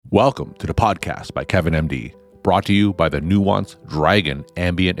Welcome to the podcast by KevinMD, brought to you by the Nuance Dragon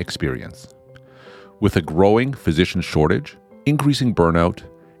Ambient Experience. With a growing physician shortage, increasing burnout,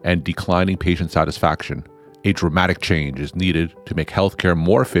 and declining patient satisfaction, a dramatic change is needed to make healthcare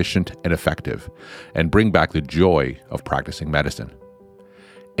more efficient and effective and bring back the joy of practicing medicine.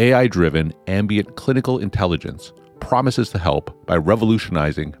 AI-driven ambient clinical intelligence promises to help by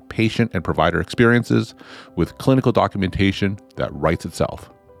revolutionizing patient and provider experiences with clinical documentation that writes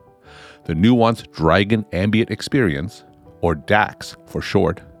itself. The Nuance Dragon Ambient Experience, or DAX for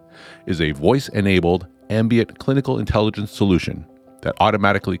short, is a voice-enabled ambient clinical intelligence solution that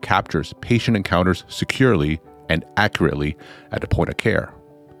automatically captures patient encounters securely and accurately at the point of care.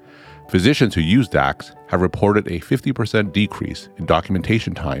 Physicians who use DAX have reported a 50% decrease in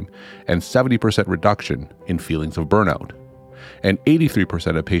documentation time and 70% reduction in feelings of burnout. And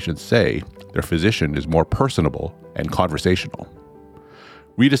 83% of patients say their physician is more personable and conversational.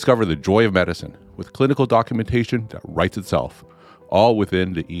 Rediscover the joy of medicine with clinical documentation that writes itself, all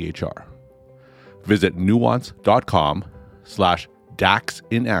within the EHR. Visit nuance.com/DAX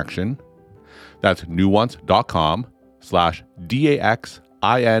in action. That's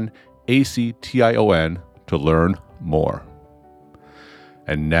nuance.com/DAXINACTION to learn more.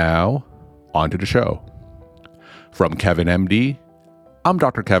 And now, on to the show. From KevinMD, I'm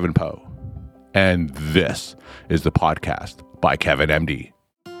Dr. Kevin Poe, and this is the podcast by KevinMD.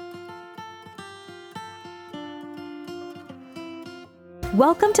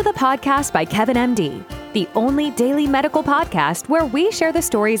 Welcome to the podcast by KevinMD, the only daily medical podcast where we share the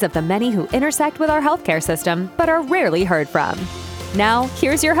stories of the many who intersect with our healthcare system but are rarely heard from. Now,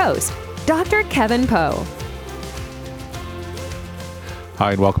 here's your host, Dr. Kevin Poe.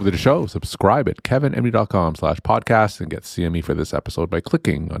 Hi, and welcome to the show. Subscribe at kevinmd.com/podcast and get CME for this episode by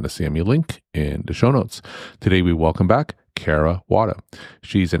clicking on the CME link in the show notes. Today, we welcome back Kara Wada.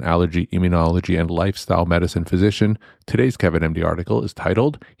 She's an allergy, immunology, and lifestyle medicine physician. Today's KevinMD article is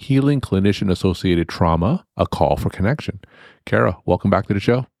titled Healing Clinician-Associated Trauma, A Call for Connection. Kara, welcome back to the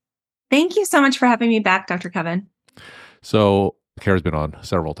show. Thank you so much for having me back, Dr. Kevin. So Kara's been on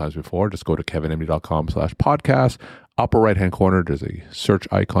several times before. Just go to kevinmd.com/podcast. Upper right-hand corner, there's a search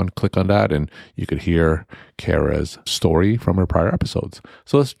icon. Click on that and you could hear Kara's story from her prior episodes.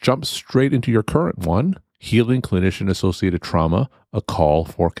 So let's jump straight into your current one. Healing Clinician-Associated Trauma, A Call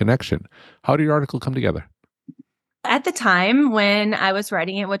for Connection. How did your article come together? At the time when I was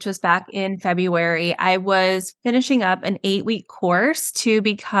writing it, which was back in February, I was finishing up an 8-week course to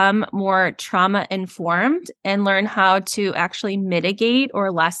become more trauma-informed and learn how to actually mitigate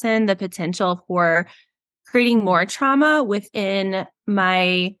or lessen the potential for creating more trauma within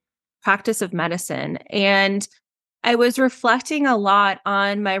my practice of medicine. And I was reflecting a lot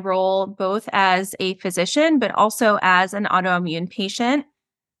on my role both as a physician, but also as an autoimmune patient.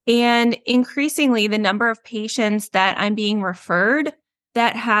 And increasingly, the number of patients that I'm being referred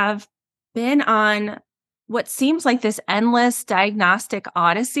that have been on what seems like this endless diagnostic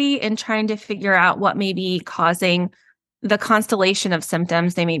odyssey in trying to figure out what may be causing the constellation of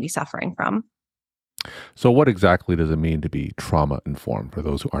symptoms they may be suffering from. So what exactly does it mean to be trauma-informed for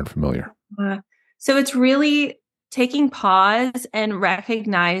those who aren't familiar? So it's really taking pause and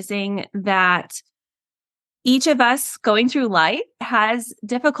recognizing that each of us going through life has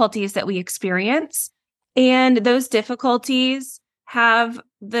difficulties that we experience, and those difficulties have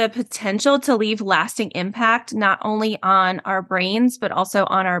the potential to leave lasting impact, not only on our brains, but also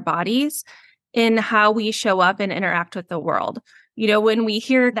on our bodies in how we show up and interact with the world. You know, when we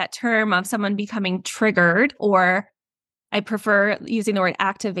hear that term of someone becoming triggered, or I prefer using the word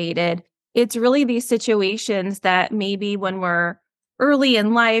activated, it's really these situations that maybe when we're early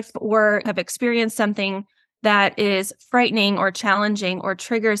in life or have experienced something that is frightening or challenging or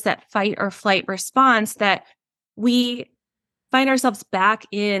triggers that fight or flight response, that we find ourselves back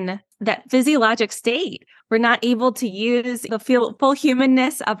in that physiologic state. We're not able to use the full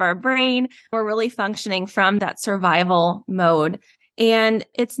humanness of our brain. We're really functioning from that survival mode. And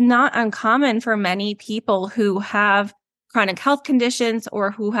it's not uncommon for many people who have chronic health conditions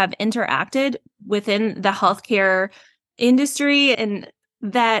or who have interacted within the healthcare industry, and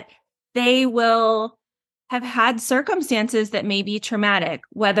that they will have had circumstances that may be traumatic,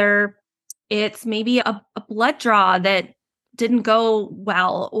 whether it's maybe a blood draw that didn't go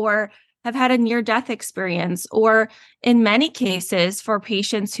well, or have had a near-death experience, or in many cases for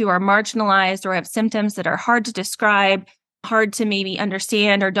patients who are marginalized or have symptoms that are hard to describe, hard to maybe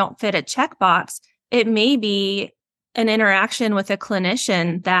understand, or don't fit a checkbox, it may be an interaction with a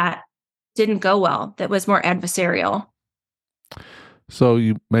clinician that didn't go well, that was more adversarial. So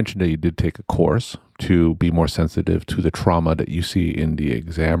you mentioned that you did take a course to be more sensitive to the trauma that you see in the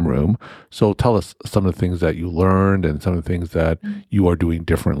exam room. So tell us some of the things that you learned and some of the things that you are doing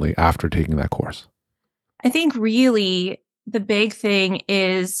differently after taking that course. I think really the big thing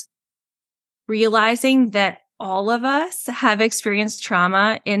is realizing that all of us have experienced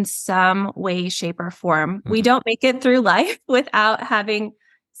trauma in some way, shape, or form. Mm-hmm. We don't make it through life without having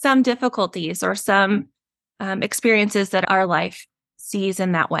some difficulties or some experiences that our life sees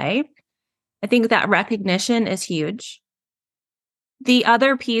in that way. I think that recognition is huge. The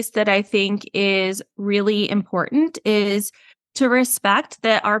other piece that I think is really important is to respect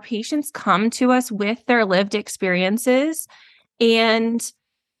that our patients come to us with their lived experiences, and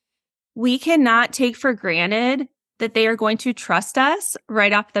we cannot take for granted that they are going to trust us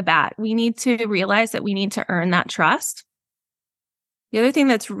right off the bat. We need to realize that we need to earn that trust. The other thing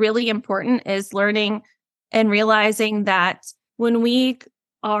that's really important is learning and realizing that when we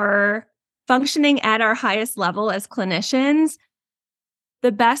are functioning at our highest level as clinicians,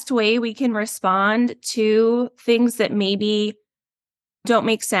 the best way we can respond to things that maybe don't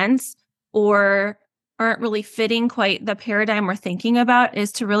make sense or aren't really fitting quite the paradigm we're thinking about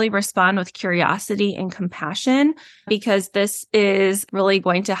is to really respond with curiosity and compassion, because this is really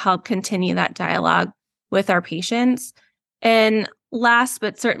going to help continue that dialogue with our patients. And last,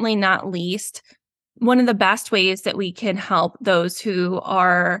 but certainly not least, one of the best ways that we can help those who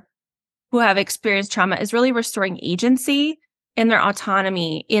have experienced trauma is really restoring agency and their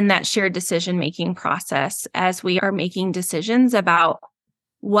autonomy in that shared decision-making process as we are making decisions about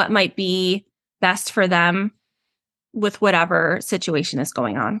what might be best for them with whatever situation is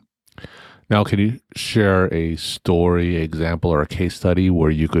going on. Now, can you share a story, example, or a case study where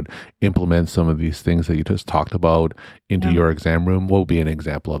you could implement some of these things that you just talked about into your exam room? What would be an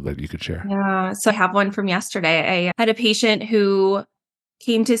example of that you could share? Yeah, so I have one from yesterday. I had a patient who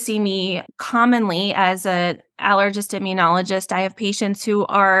came to see me commonly as an allergist immunologist. I have patients who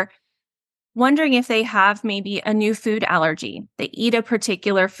are wondering if they have maybe a new food allergy. They eat a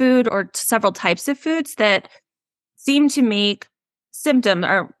particular food or several types of foods that seem to make symptoms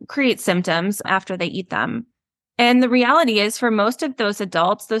or create symptoms after they eat them. And the reality is, for most of those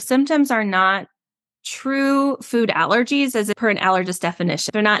adults, those symptoms are not true food allergies as per an allergist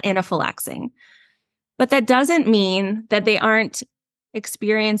definition. They're not anaphylaxing. But that doesn't mean that they aren't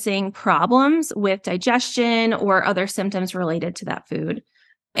experiencing problems with digestion or other symptoms related to that food.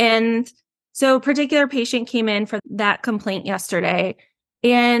 And so a particular patient came in for that complaint yesterday,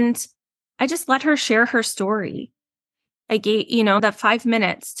 and I just let her share her story. I gave, that 5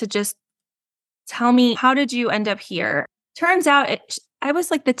 minutes to just tell me, how did you end up here? Turns out I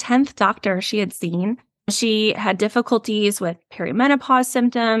was like the 10th doctor she had seen. She had difficulties with perimenopause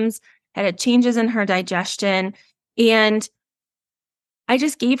symptoms, had changes in her digestion, and I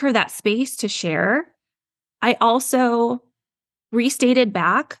just gave her that space to share. I also restated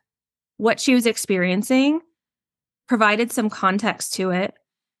back what she was experiencing, provided some context to it.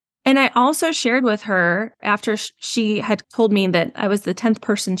 And I also shared with her, after she had told me that I was the 10th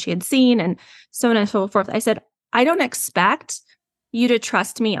person she had seen and so on and so forth, I said, I don't expect you to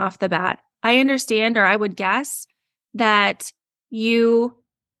trust me off the bat. I understand, or I would guess, that you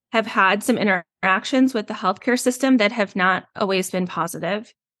have had some interactions with the healthcare system that have not always been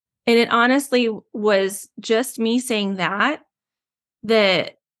positive. And it honestly was just me saying that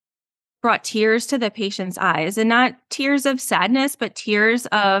brought tears to the patient's eyes, and not tears of sadness, but tears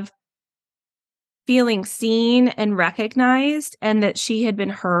of feeling seen and recognized, and that she had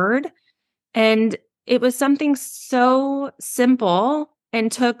been heard. And it was something so simple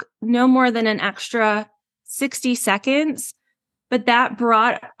and took no more than an extra 60 seconds, but that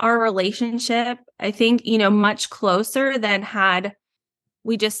brought our relationship, I think, much closer than had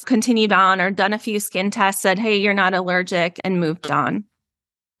we just continued on or done a few skin tests, said, hey, you're not allergic, and moved on.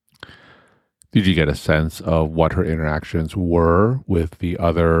 Did you get a sense of what her interactions were with the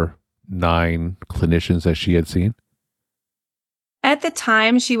other 9 clinicians that she had seen? At the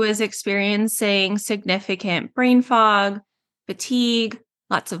time, she was experiencing significant brain fog, fatigue,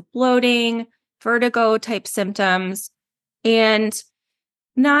 lots of bloating, vertigo type symptoms. And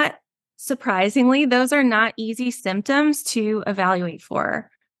not surprisingly, those are not easy symptoms to evaluate for.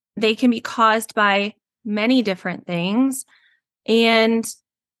 They can be caused by many different things. And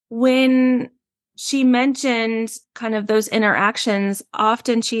when she mentioned kind of those interactions,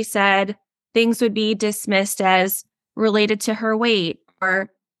 often she said things would be dismissed as related to her weight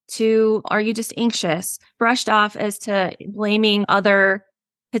or to, are you just anxious? Brushed off as to blaming other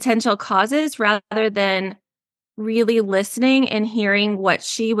potential causes rather than really listening and hearing what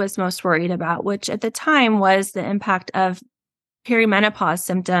she was most worried about, which at the time was the impact of perimenopause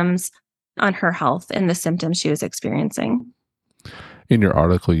symptoms on her health and the symptoms she was experiencing. In your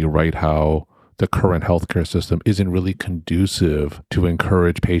article, you write how the current healthcare system isn't really conducive to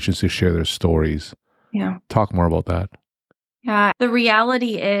encourage patients to share their stories. Yeah. Talk more about that. Yeah. The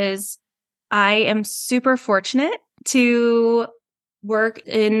reality is I am super fortunate to work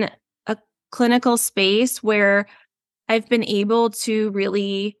in a clinical space where I've been able to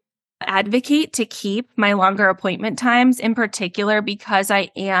really advocate to keep my longer appointment times, in particular because I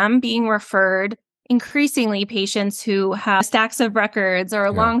am being referred increasingly patients who have stacks of records or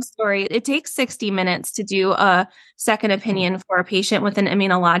a long story. It takes 60 minutes to do a second opinion for a patient with an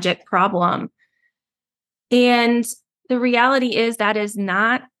immunologic problem. And the reality is that is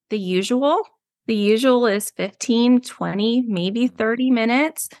not the usual. The usual is 15, 20, maybe 30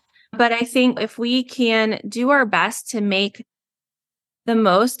 minutes. But I think if we can do our best to make the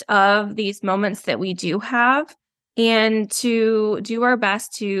most of these moments that we do have and to do our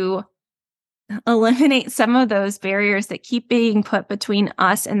best to eliminate some of those barriers that keep being put between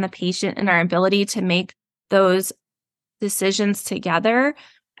us and the patient and our ability to make those decisions together,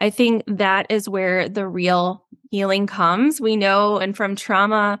 I think that is where the real healing comes. We know, and from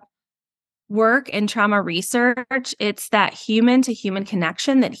trauma work and trauma research, it's that human to human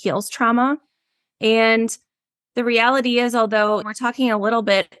connection that heals trauma. And the reality is, although we're talking a little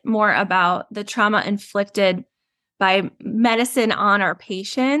bit more about the trauma inflicted by medicine on our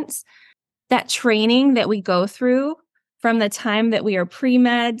patients, that training that we go through from the time that we are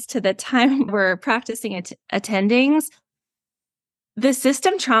pre-meds to the time we're practicing attendings, the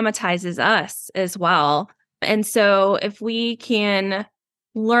system traumatizes us as well. And so if we can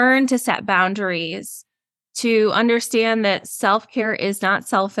learn to set boundaries, to understand that self-care is not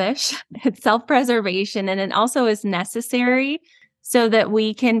selfish, it's self-preservation, and it also is necessary so that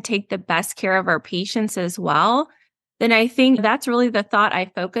we can take the best care of our patients as well, then I think that's really the thought I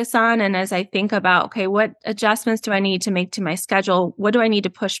focus on. And as I think about, okay, what adjustments do I need to make to my schedule? What do I need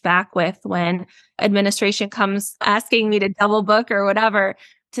to push back with when administration comes asking me to double book or whatever,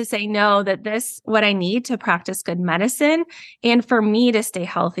 to say no, that this, what I need to practice good medicine and for me to stay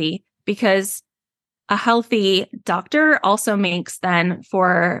healthy, because a healthy doctor also makes then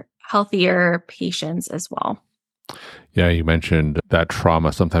for healthier patients as well. Yeah, you mentioned that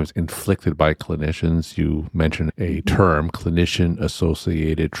trauma sometimes inflicted by clinicians. You mentioned a term,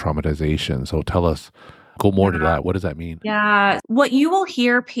 clinician-associated traumatization. So tell us, go more to that. What does that mean? Yeah. What you will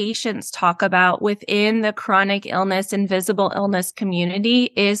hear patients talk about within the chronic illness and visible illness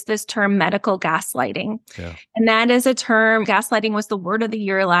community is this term medical gaslighting. Yeah. And that is a term, gaslighting was the word of the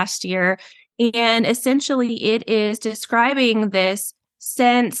year last year. And essentially it is describing this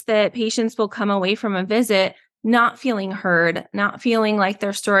sense that patients will come away from a visit not feeling heard, not feeling like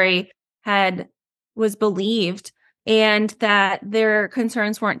their story was believed, and that their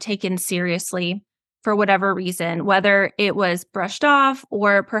concerns weren't taken seriously for whatever reason, whether it was brushed off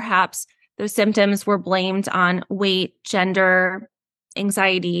or perhaps those symptoms were blamed on weight, gender,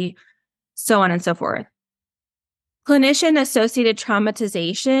 anxiety, so on and so forth. Clinician-associated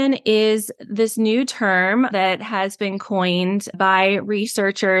traumatization is this new term that has been coined by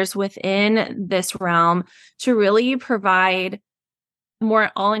researchers within this realm to really provide a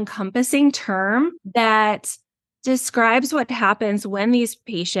more all-encompassing term that describes what happens when these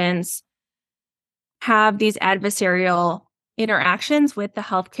patients have these adversarial interactions with the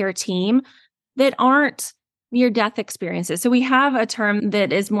healthcare team that aren't near-death experiences. So we have a term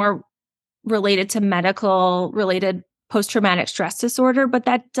that is more related to medical-related post-traumatic stress disorder, but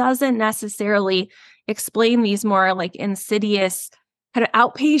that doesn't necessarily explain these more like insidious kind of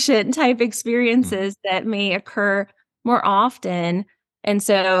outpatient type experiences that may occur more often. And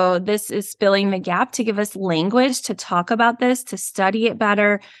so this is filling the gap to give us language to talk about this, to study it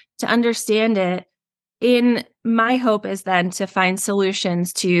better, to understand it. In my hope is then to find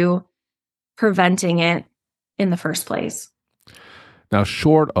solutions to preventing it in the first place. Now,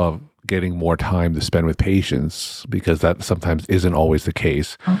 short of getting more time to spend with patients, because that sometimes isn't always the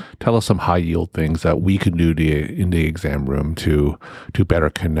case, tell us some high-yield things that we can do in the exam room to better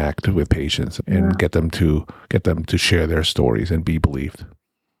connect with patients and get them to share their stories and be believed.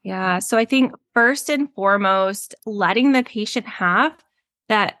 Yeah. So I think first and foremost, letting the patient have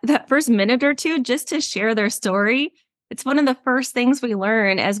that first minute or two just to share their story. It's one of the first things we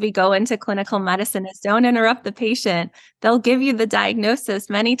learn as we go into clinical medicine is don't interrupt the patient. They'll give you the diagnosis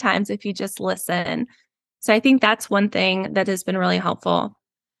many times if you just listen. So I think that's one thing that has been really helpful.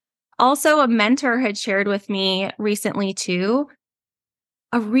 Also, a mentor had shared with me recently too,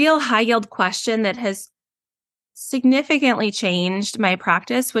 a real high yield question that has significantly changed my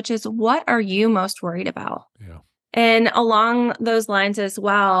practice, which is, what are you most worried about? Yeah. And along those lines as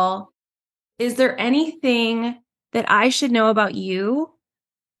well, is there anything that I should know about you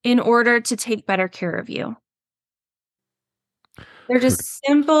in order to take better care of you? They're just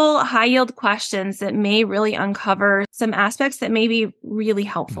simple, high yield questions that may really uncover some aspects that may be really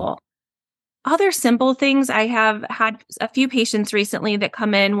helpful. Other simple things, I have had a few patients recently that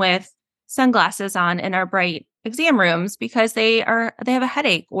come in with sunglasses on in our bright exam rooms because they have a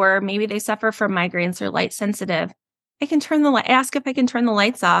headache, or maybe they suffer from migraines or light sensitive. I can ask if I can turn the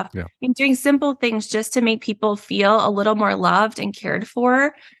lights off. Yeah. And doing simple things just to make people feel a little more loved and cared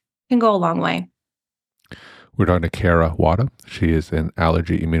for can go a long way. We're talking to Kara Wada. She is an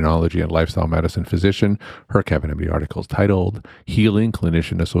allergy, immunology, and lifestyle medicine physician. Her KevinMD article is titled Healing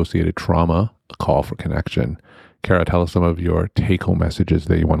Clinician-Associated Trauma, A Call for Connection. Kara, tell us some of your take-home messages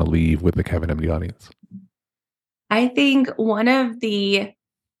that you want to leave with the KevinMD audience. I think one of the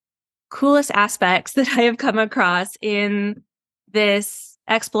coolest aspects that I have come across in this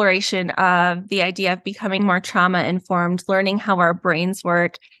exploration of the idea of becoming more trauma-informed, learning how our brains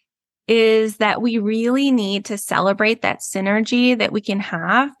work, is that we really need to celebrate that synergy that we can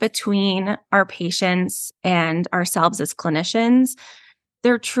have between our patients and ourselves as clinicians.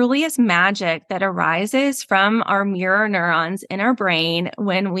 There truly is magic that arises from our mirror neurons in our brain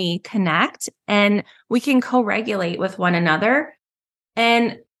when we connect and we can co-regulate with one another.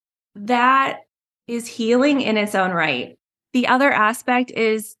 And that is healing in its own right. The other aspect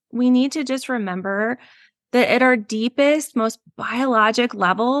is we need to just remember that at our deepest, most biologic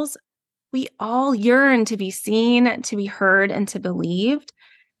levels, we all yearn to be seen, to be heard, and to be believed.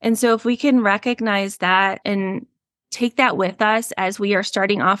 And so if we can recognize that and take that with us as we are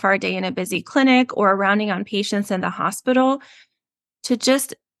starting off our day in a busy clinic or rounding on patients in the hospital, to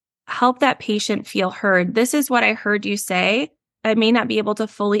just help that patient feel heard. This is what I heard you say. I may not be able to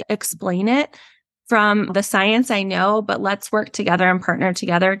fully explain it from the science I know, but let's work together and partner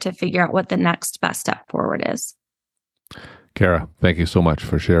together to figure out what the next best step forward is. Kara, thank you so much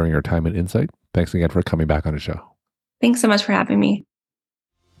for sharing your time and insight. Thanks again for coming back on the show. Thanks so much for having me.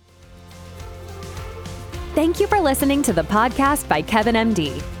 Thank you for listening to the podcast by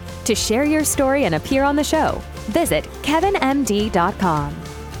KevinMD. To share your story and appear on the show, visit kevinmd.com.